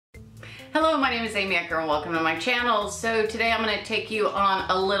Hello, my name is Amy Ecker and welcome to my channel. So today I'm going to take you on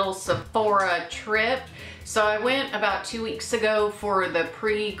a little Sephora trip. So I went about 2 weeks ago for the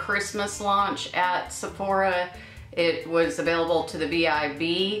pre-Christmas launch at Sephora. It was available to the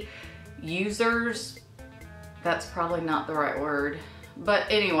VIB users. That's probably not the right word. But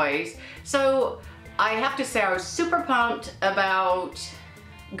anyways, so I have to say I was super pumped about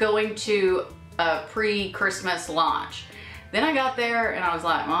going to a pre-Christmas launch. Then I got there and I was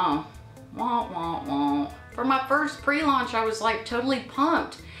like, Mom, for my first pre-launch, I was like totally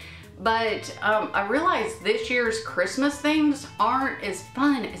pumped. But I realized this year's Christmas things aren't as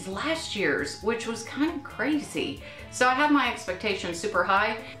fun as last year's, which was kind of crazy. So I had my expectations super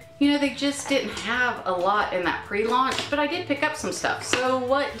high. You know, they just didn't have a lot in that pre-launch, but I did pick up some stuff. So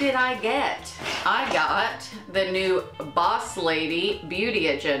what did I get? I got the new Boss Lady Beauty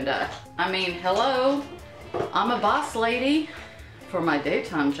Agenda. I mean, hello, I'm a boss lady for my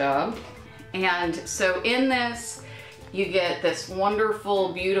daytime job. And so in this, you get this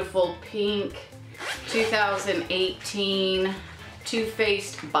wonderful, beautiful pink 2018 Too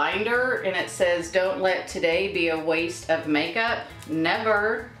Faced binder, and it says, "Don't let today be a waste of makeup,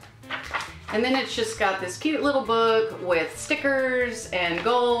 never." And then it's just got this cute little book with stickers and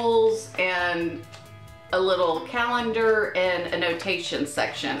goals and a little calendar and a notation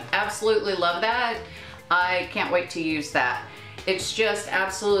section. Absolutely love that. I can't wait to use that. It's just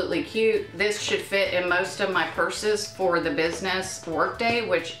absolutely cute. This should fit in most of my purses for the business workday,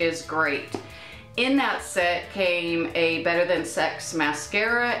 which is great. In that set came a Better Than Sex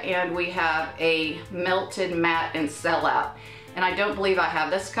mascara, and we have a Melted Matte and Sellout. And I don't believe I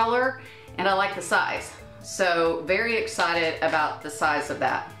have this color, and I like the size. So very excited about the size of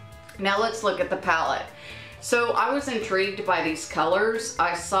that. Now let's look at the palette. So I was intrigued by these colors.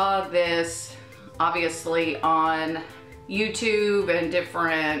 I saw this obviously on YouTube and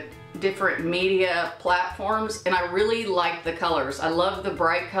different media platforms, and I really liked the colors. I love the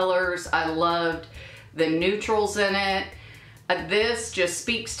bright colors. I loved the neutrals in it. This just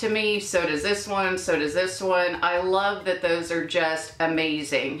speaks to me. So does this one, so does this one. I love that those are just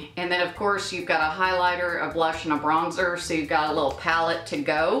amazing. And then of course you've got a highlighter, a blush, and a bronzer, so you've got a little palette to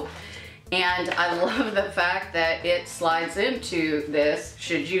go. And I love the fact that it slides into this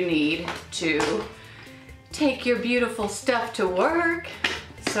should you need to take your beautiful stuff to work.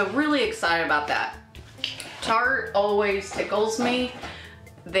 So really excited about that. Tarte always tickles me.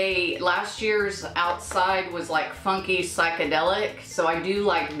 Last year's outside was like funky psychedelic, so I do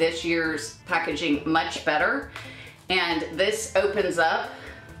like this year's packaging much better. And this opens up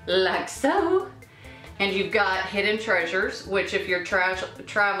like so. And you've got hidden treasures, which if you're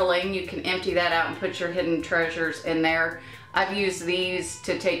traveling, you can empty that out and put your hidden treasures in there. I've used these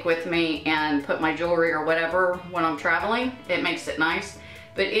to take with me and put my jewelry or whatever when I'm traveling. It makes it nice.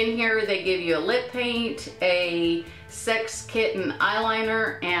 But in here they give you a lip paint, a Sex Kitten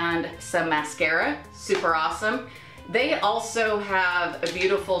eyeliner, and some mascara. Super awesome. They also have a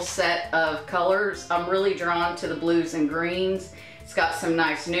beautiful set of colors. I'm really drawn to the blues and greens. It's got some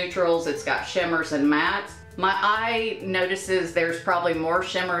nice neutrals. It's got shimmers and mattes. My eye notices there's probably more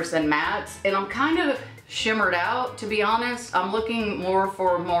shimmers than mattes, and I'm kind of shimmered out, to be honest. I'm looking more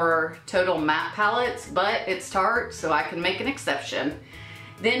for more total matte palettes, but it's Tarte, so I can make an exception.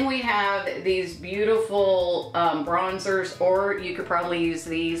 Then we have these beautiful bronzers, or you could probably use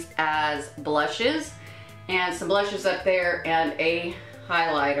these as blushes, and some blushes up there and a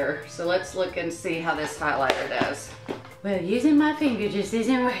highlighter. So let's look and see how this highlighter does. Well, using my finger just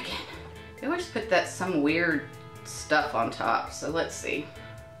isn't working. They always put some weird stuff on top, so let's see.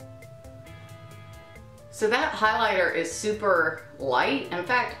 So that highlighter is super light. In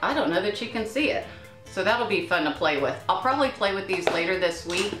fact, I don't know that you can see it. So that'll be fun to play with. I'll probably play with these later this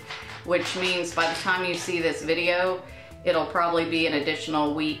week, which means by the time you see this video, it'll probably be an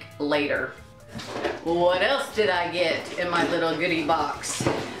additional week later. What else did I get in my little goodie box?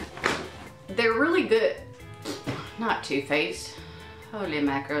 They're really good. Not Too Faced. Holy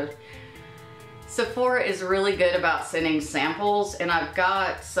mackerel. Sephora is really good about sending samples, and I've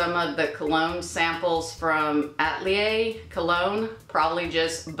got some of the cologne samples from Atelier Cologne. Probably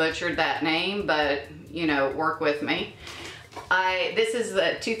just butchered that name, but you know, work with me. This is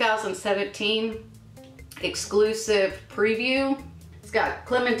the 2017 exclusive preview. It's got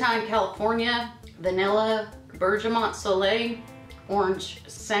Clementine, California, Vanilla, Bergamot Soleil, Orange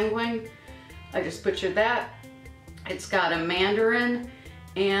Sanguine. I just butchered that. It's got a Mandarin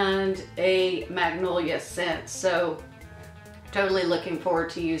and a Magnolia scent. So totally looking forward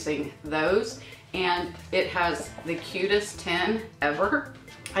to using those. And it has the cutest tin ever.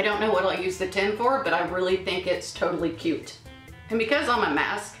 I don't know what I'll use the tin for, but I really think it's totally cute. And because I'm a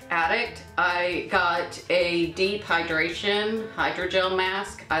mask addict, I got a deep hydration hydrogel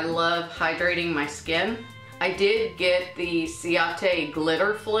mask. I love hydrating my skin. I did get the Ciate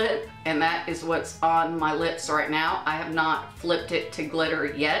glitter flip, and that is what's on my lips right now. I have not flipped it to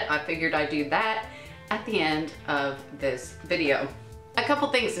glitter yet. I figured I'd do that at the end of this video. A couple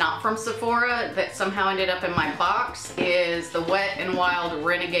things not from Sephora that somehow ended up in my box is the Wet n Wild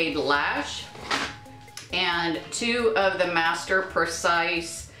Renegade Lash and 2 of the Master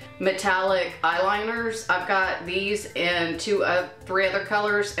Precise metallic eyeliners. I've got these in 3 other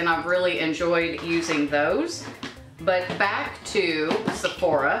colors, and I've really enjoyed using those. But back to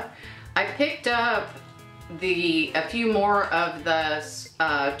Sephora, I picked up a few more of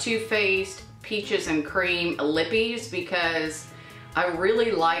the Too Faced Peaches and Cream lippies because I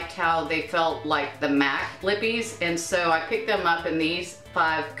really liked how they felt like the MAC lippies, and so I picked them up in these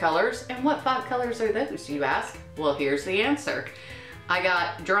 5 colors. And what 5 colors are those, you ask? Well, here's the answer. I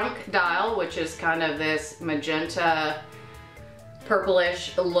got Drunk Dial, which is kind of this magenta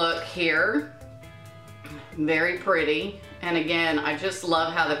purplish look here. Very pretty. And again, I just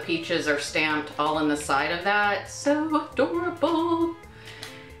love how the peaches are stamped all on the side of that. So adorable.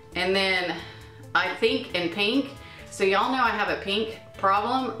 And then I think in pink. So y'all know I have a pink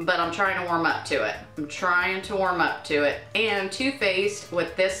problem, but I'm trying to warm up to it. I'm trying to warm up to it. And Too Faced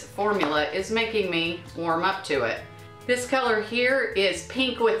with this formula is making me warm up to it. This color here is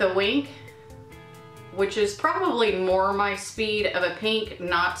Pink with a Wink, which is probably more my speed of a pink,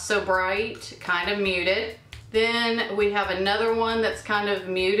 not so bright, kind of muted. Then we have another one that's kind of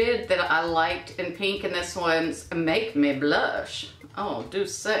muted that I liked in pink, and this one's Make Me Blush. Oh, do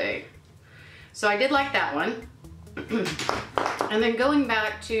say. So I did like that one. And then going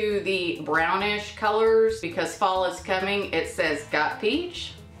back to the brownish colors, because fall is coming, it says Got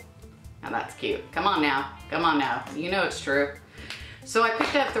Peach. Now that's cute. Come on now. Come on now. You know it's true. So I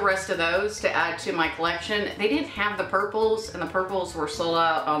picked up the rest of those to add to my collection. They didn't have the purples, and the purples were sold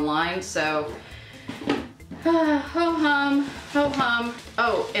out online, so ho hum, ho hum.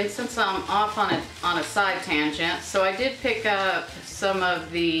 Oh, and since I'm off on a side tangent, so I did pick up some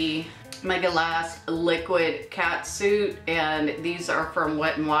of the Mega Last liquid cat suit, and these are from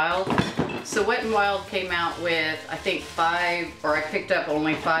Wet n Wild. So Wet n Wild came out with, I think 5, or I picked up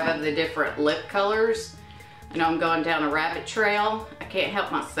only 5 of the different lip colors. I know I'm going down a rabbit trail. I can't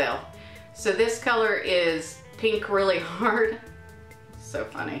help myself. So this color is Pink Really Hard. So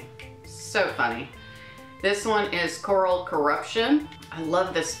funny. So funny. This one is Coral Corruption. I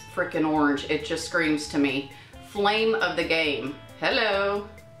love this freaking orange. It just screams to me. Flame of the Game. Hello.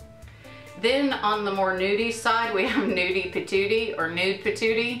 Then on the more nudie side, we have Nudie Patootie or Nude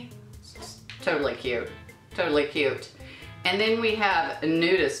Patootie. Totally cute. Totally cute. And then we have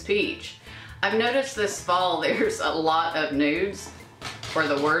Nudist Peach. I've noticed this fall there's a lot of nudes, or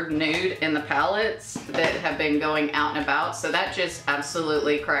the word nude, in the palettes that have been going out and about. So that just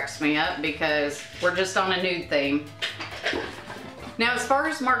absolutely cracks me up because we're just on a nude theme. Now, as far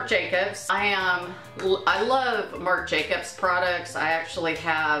as Marc Jacobs, I love Marc Jacobs products. I actually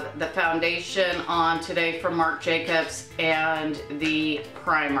have the foundation on today from Marc Jacobs and the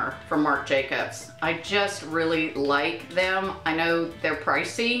primer from Marc Jacobs. I just really like them. I know they're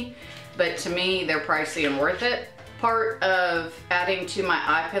pricey, but to me, they're pricey and worth it. Part of adding to my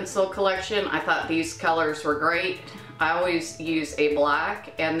eye pencil collection, I thought these colors were great. I always use a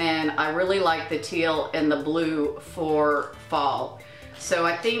black, and then I really like the teal and the blue for fall. So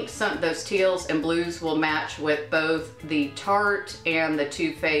I think some of those teals and blues will match with both the Tarte and the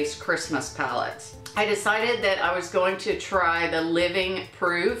Too Faced Christmas palettes. I decided that I was going to try the Living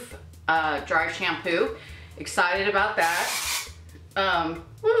Proof dry shampoo. Excited about that.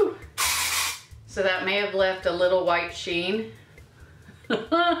 Woo. So that may have left a little white sheen.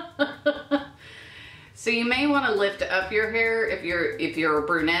 So you may want to lift up your hair if you're a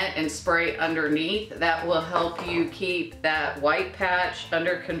brunette and spray underneath. That will help you keep that white patch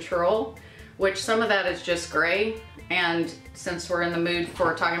under control, which some of that is just gray. And since we're in the mood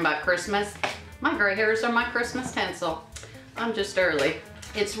for talking about Christmas, my gray hairs are my Christmas tinsel. I'm just early.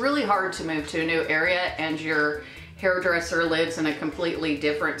 It's really hard to move to a new area and your hairdresser lives in a completely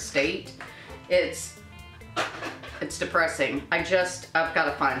different state. It's depressing. I've got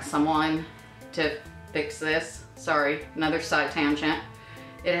to find someone to fix this. Sorry, another side tangent.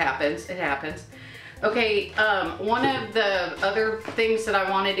 It happens, it happens. Okay, one of the other things that I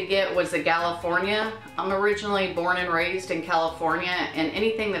wanted to get was the California. I'm originally born and raised in California, and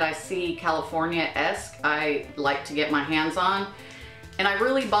anything that I see California-esque, I like to get my hands on. And I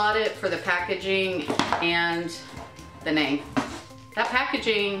really bought it for the packaging and the name. That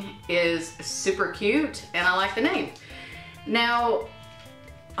packaging is super cute, and I like the name. Now,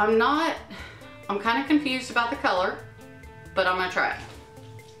 I'm kind of confused about the color, but I'm gonna try it.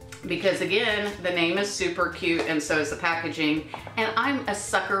 Because again, the name is super cute and so is the packaging, and I'm a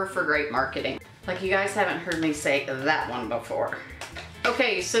sucker for great marketing. Like, you guys haven't heard me say that one before.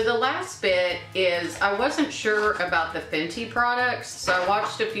 Okay, so the last bit is, I wasn't sure about the Fenty products, so I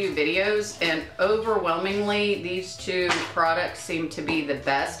watched a few videos, and overwhelmingly these two products seem to be the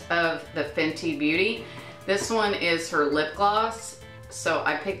best of the Fenty Beauty. This one is her lip gloss, so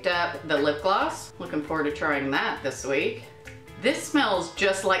I picked up the lip gloss. Looking forward to trying that this week. This smells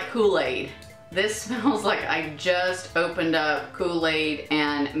just like Kool-Aid. This smells like I just opened up Kool-Aid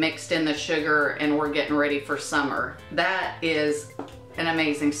and mixed in the sugar and we're getting ready for summer. That is an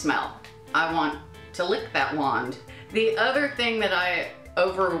amazing smell. I want to lick that wand. The other thing that I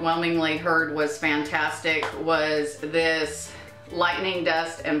overwhelmingly heard was fantastic was this Lightning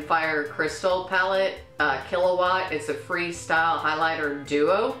Dust and Fire Crystal palette, Kilowatt. It's a freestyle highlighter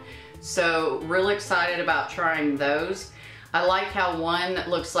duo. So real excited about trying those. I like how one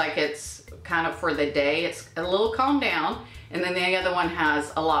looks like it's kind of for the day. It's a little calmed down. And then the other one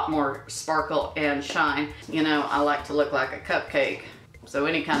has a lot more sparkle and shine. You know, I like to look like a cupcake. So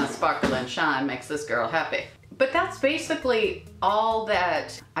any kind of sparkle and shine makes this girl happy. But that's basically all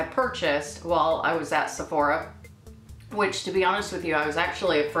that I purchased while I was at Sephora. Which, to be honest with you, I was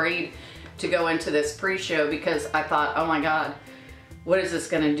actually afraid to go into this pre-show because I thought, oh my God, what is this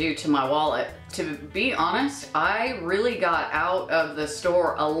gonna do to my wallet? To be honest, I really got out of the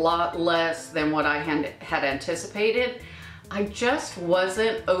store a lot less than what I had anticipated. I just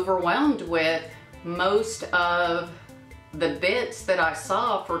wasn't overwhelmed with most of the bits that I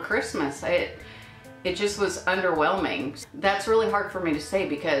saw for Christmas. It just was underwhelming. That's really hard for me to say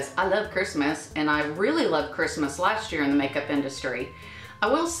because I love Christmas and I really loved Christmas last year in the makeup industry. I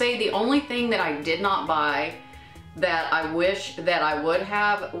will say the only thing that I did not buy that I wish that I would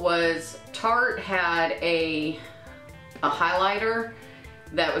have was Tarte had a highlighter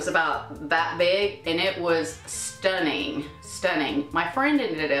that was about that big and it was stunning, stunning. My friend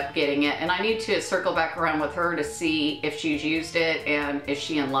ended up getting it and I need to circle back around with her to see if she's used it and is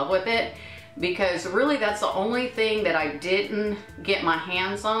she in love with it. Because really that's the only thing that I didn't get my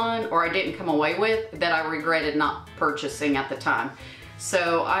hands on or I didn't come away with that I regretted not purchasing at the time.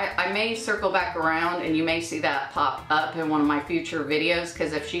 So I may circle back around and you may see that pop up in one of my future videos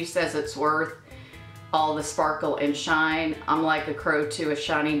because if she says it's worth all the sparkle and shine, I'm like a crow to a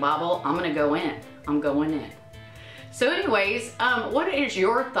shiny bauble. I'm gonna go in. I'm going in. So anyways, what is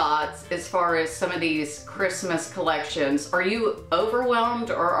your thoughts as far as some of these Christmas collections? Are you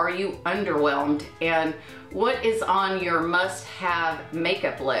overwhelmed or are you underwhelmed? And what is on your must-have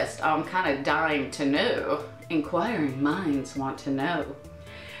makeup list? I'm kind of dying to know. Inquiring minds want to know.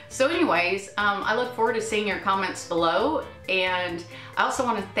 So anyways, I look forward to seeing your comments below. And I also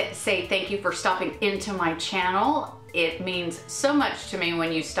want to say thank you for stopping into my channel. It means so much to me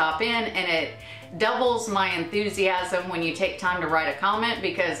when you stop in, and it doubles my enthusiasm when you take time to write a comment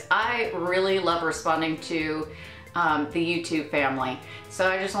because I really love responding to the YouTube family.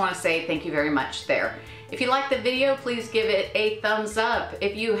 So I just want to say thank you very much there. If you liked the video, please give it a thumbs up.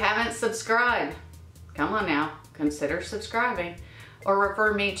 If you haven't subscribed, come on now, consider subscribing or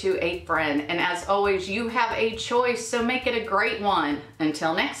refer me to a friend. And as always, you have a choice, so make it a great one.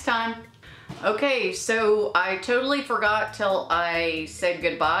 Until next time. Okay, so I totally forgot till I said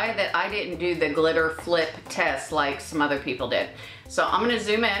goodbye that I didn't do the glitter flip test like some other people did. So I'm gonna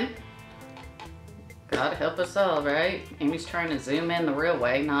zoom in. God help us all, right? Amy's trying to zoom in the real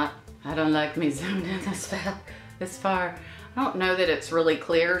way, not, I don't like me zoomed in this far. I don't know that it's really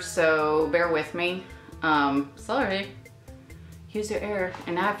clear, so bear with me. Sorry. Use your air.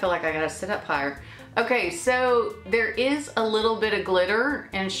 And now I feel like I gotta sit up higher. Okay, so there is a little bit of glitter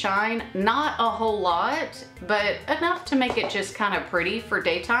and shine, not a whole lot, but enough to make it just kind of pretty for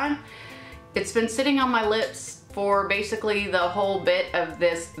daytime. It's been sitting on my lips for basically the whole bit of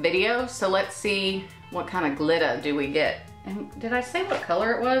this video, so let's see what kind of glitter do we get. And did I say what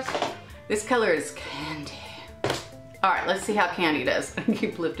color it was? This color is candy. All right, let's see how candy does. I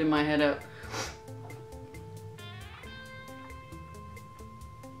keep lifting my head up.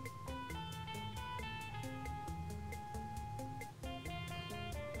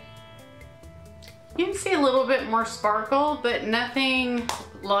 You can see a little bit more sparkle, but nothing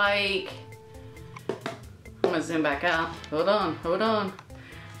like, I'm gonna zoom back out. Hold on, hold on.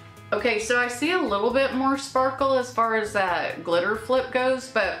 Okay, so I see a little bit more sparkle as far as that glitter flip goes,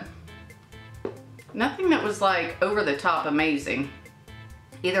 but nothing that was like over the top amazing.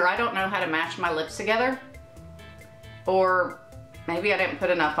 Either I don't know how to match my lips together, or maybe I didn't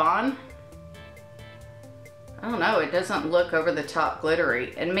put enough on. I don't know, it doesn't look over the top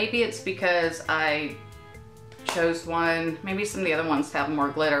glittery. And maybe it's because I chose one, maybe some of the other ones have more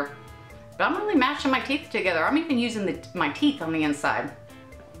glitter. But I'm really mashing my teeth together. I'm even using my teeth on the inside.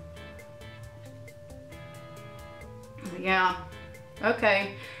 Yeah,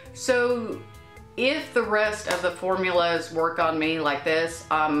 okay. So if the rest of the formulas work on me like this,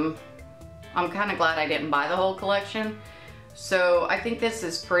 I'm kind of glad I didn't buy the whole collection. So I think this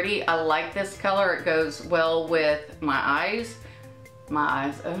is pretty. I like this color. It goes well with my eyes. My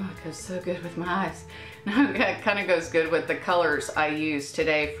eyes, oh, it goes so good with my eyes. It kind of goes good with the colors I used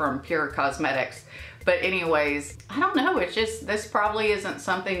today from Pure Cosmetics. But anyways, I don't know, it's just, this probably isn't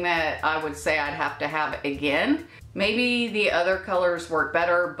something that I would say I'd have to have again. Maybe the other colors work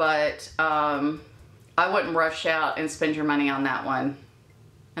better, but I wouldn't rush out and spend your money on that one.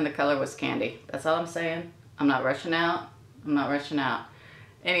 And the color was candy. That's all I'm saying. I'm not rushing out. I'm not rushing out.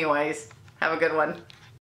 Anyways, have a good one.